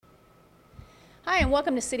Hi, and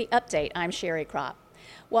welcome to City Update. I'm Sherry Kropp.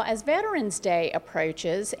 Well, as Veterans Day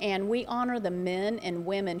approaches and we honor the men and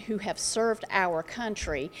women who have served our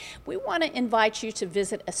country, we want to invite you to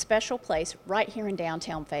visit a special place right here in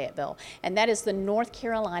downtown Fayetteville, and that is the North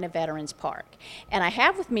Carolina Veterans Park. And I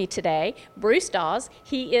have with me today Bruce Dawes.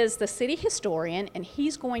 He is the city historian, and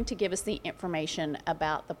he's going to give us the information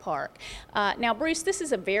about the park. Now, Bruce, this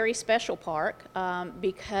is a very special park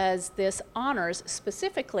because this honors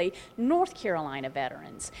specifically North Carolina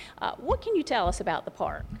veterans. What can you tell us about the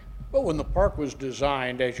park? Well, when the park was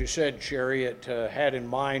designed, as you said, Sherry, it had in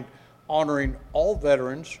mind honoring all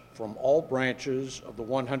veterans from all branches of the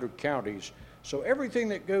 100 counties. So everything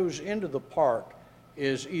that goes into the park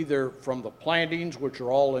is either from the plantings, which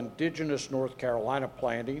are all indigenous North Carolina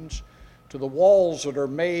plantings, to the walls that are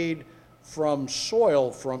made from soil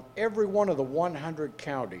from every one of the 100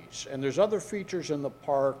 counties. And there's other features in the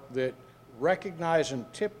park that recognize and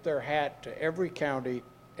tip their hat to every county,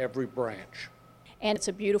 every branch. And it's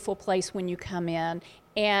a beautiful place when you come in.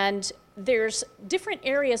 And there's different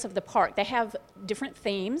areas of the park. They have different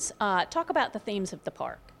themes. Talk about the themes of the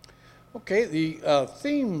park. Okay, the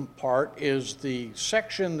theme part is the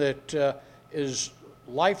section that is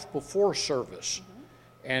life before service.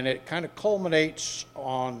 And it kind of culminates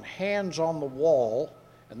on hands on the wall.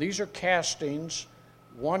 And these are castings,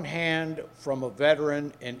 one hand from a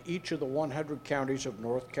veteran in each of the 100 counties of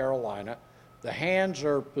North Carolina. The hands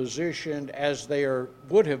are positioned as they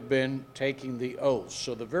would have been taking the oath.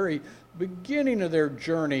 So the very beginning of their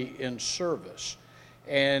journey in service.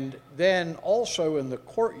 And then also in the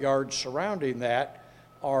courtyard surrounding that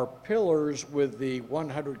are pillars with the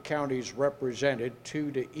 100 counties represented,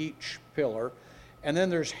 2 to each pillar. And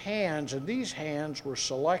then there's hands, and these hands were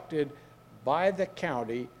selected by the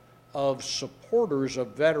county of supporters of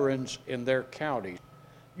veterans in their county.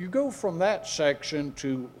 You go from that section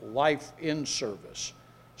to life in service,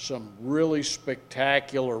 some really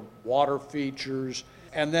spectacular water features,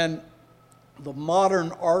 and then the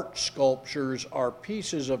modern art sculptures are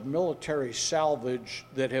pieces of military salvage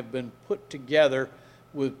that have been put together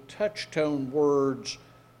with touch-tone words,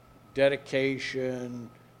 dedication,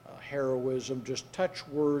 heroism, just touch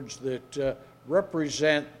words that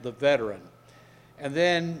represent the veteran. And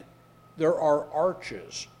then there are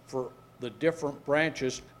arches for the different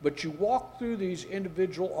branches, but you walk through these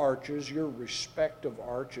individual arches, your respective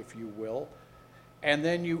arch, if you will, and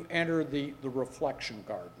then you enter the reflection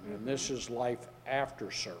garden, and this is life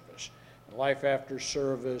after service. Life after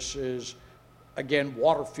service is, again,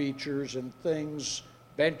 water features and things,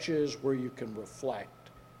 benches where you can reflect.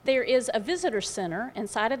 There is a visitor center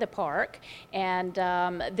inside of the park, and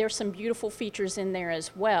there's some beautiful features in there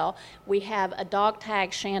as well. We have a dog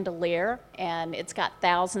tag chandelier, and it's got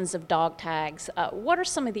thousands of dog tags. What are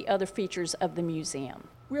some of the other features of the museum?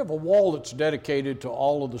 We have a wall that's dedicated to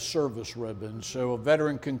all of the service ribbons, so a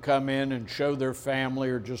veteran can come in and show their family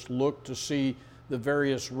or just look to see the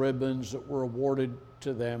various ribbons that were awarded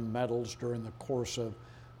to them, medals during the course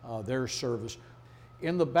of their service.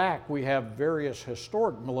 In the back, we have various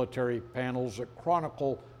historic military panels that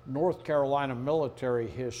chronicle North Carolina military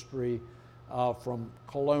history from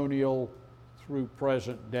colonial through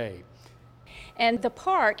present day. And the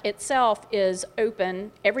park itself is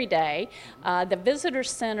open every day. The visitor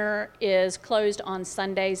center is closed on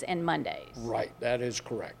Sundays and Mondays. Right, that is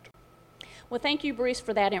correct. Well, thank you, Bruce,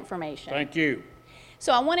 for that information. Thank you.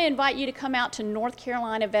 So I want to invite you to come out to North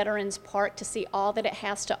Carolina Veterans Park to see all that it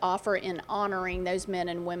has to offer in honoring those men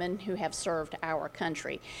and women who have served our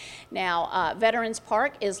country. Now, Veterans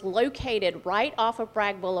Park is located right off of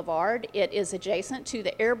Bragg Boulevard. It is adjacent to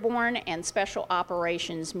the Airborne and Special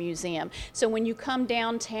Operations Museum. So when you come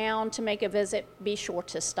downtown to make a visit, be sure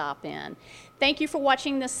to stop in. Thank you for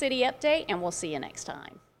watching the City Update, and we'll see you next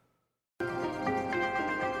time.